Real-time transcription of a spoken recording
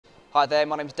Hi there,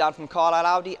 my name is Dan from Carlisle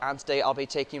Audi, and today I'll be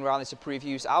taking you around this approved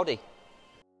used Audi.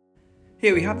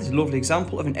 Here we have this lovely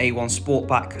example of an A1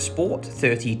 Sportback Sport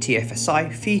 30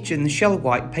 TFSI featuring the shell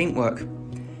white paintwork.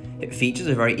 It features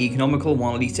a very economical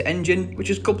 1 litre engine which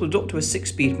is coupled up to a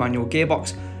 6-speed manual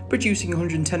gearbox producing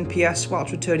 110 PS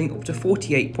whilst returning up to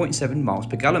 48.7 miles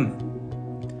per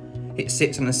gallon. It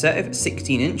sits on a set of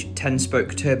 16-inch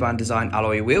 10-spoke turbine design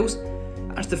alloy wheels.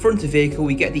 At the front of the vehicle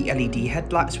we get the LED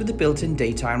headlights with the built-in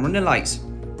daytime running lights.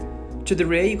 To the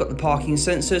rear you've got the parking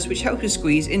sensors which help you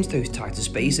squeeze into those tighter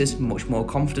spaces much more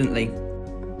confidently.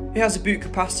 It has a boot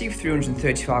capacity of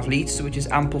 335 litres which is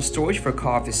ample storage for a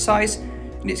car of this size,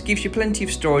 and it gives you plenty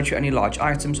of storage for any large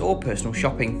items or personal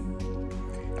shopping.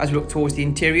 As we look towards the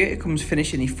interior, it comes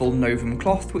finished in the full Novum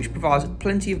cloth which provides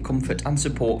plenty of comfort and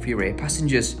support for your rear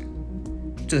passengers.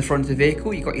 To the front of the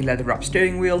vehicle you've got your leather wrapped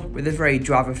steering wheel with a very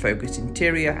driver focused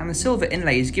interior and the silver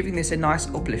inlays giving this a nice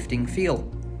uplifting feel.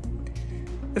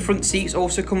 The front seats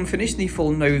also come finished in the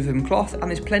full Novum cloth and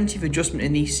there's plenty of adjustment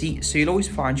in these seats so you'll always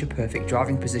find your perfect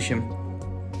driving position.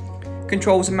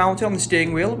 Controls are mounted on the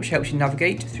steering wheel which helps you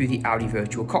navigate through the Audi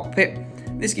virtual cockpit.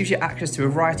 This gives you access to a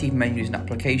variety of menus and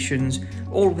applications,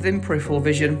 all within peripheral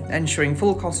vision, ensuring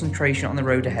full concentration on the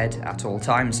road ahead at all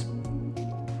times.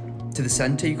 To the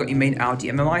centre you've got your main Audi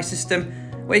MMI system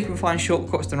where you can find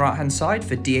shortcuts on the right hand side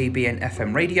for DAB and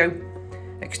FM radio,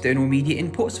 external media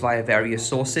inputs via various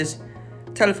sources,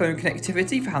 telephone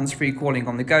connectivity for hands-free calling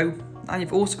on the go, and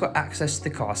you've also got access to the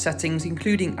car settings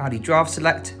including Audi Drive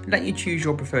Select, letting you choose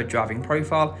your preferred driving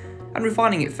profile and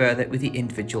refining it further with the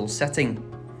individual setting.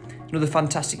 Another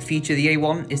fantastic feature of the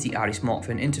A1 is the Audi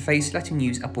smartphone interface letting you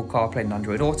use Apple CarPlay and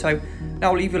Android Auto.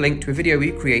 Now I'll leave a link to a video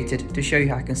we've created to show you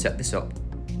how you can set this up.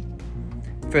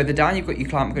 Further down you've got your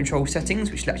climate control settings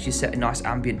which lets you set a nice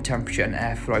ambient temperature and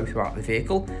airflow throughout the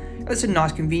vehicle. There's some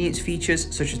nice convenience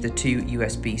features such as the 2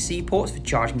 USB-C ports for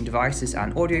charging devices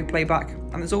and audio playback,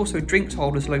 and there's also drinks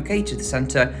holders located at the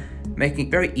centre, making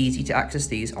it very easy to access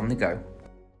these on the go.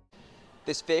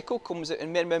 This vehicle comes with a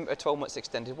minimum of 12 months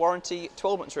extended warranty,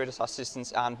 12 months roadside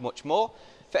assistance and much more.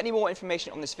 For any more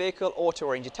information on this vehicle or to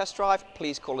arrange a test drive,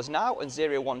 please call us now on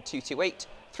 01228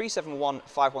 371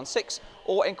 516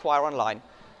 or inquire online.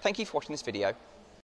 Thank you for watching this video.